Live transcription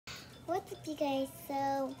What's up, you guys?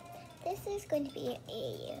 So this is going to be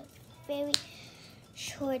a very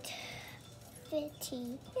short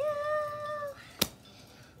video.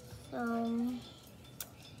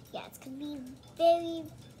 Yeah, it's gonna be very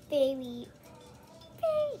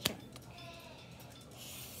short.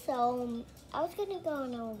 So I was gonna go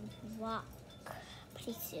on a walk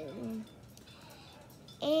pretty soon,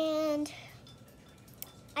 and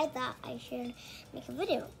I thought I should make a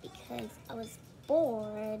video because I was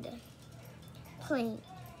bored playing.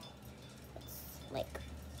 It's like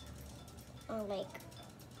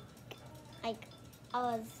I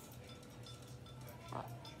was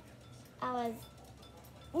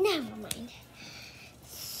never mind.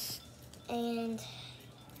 And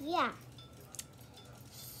yeah,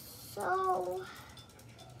 so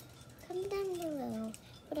comment down below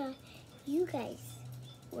what are you guys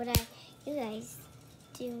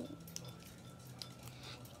do?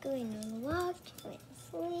 Going on a walk, going to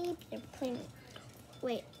sleep, you're playing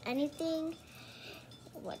anything,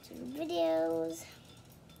 watching videos,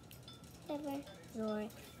 whatever you're doing.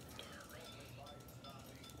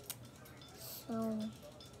 So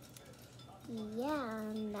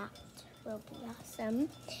yeah, that will be awesome.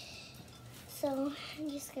 So I'm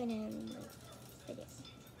just gonna end this video.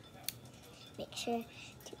 Make sure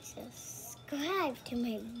to subscribe to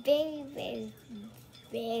my very funny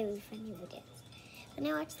videos. When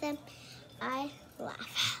I watch them, I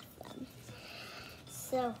laugh at them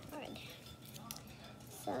so hard.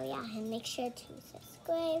 So yeah, and make sure to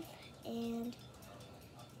subscribe, and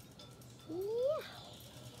yeah,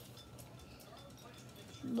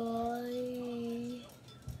 bye.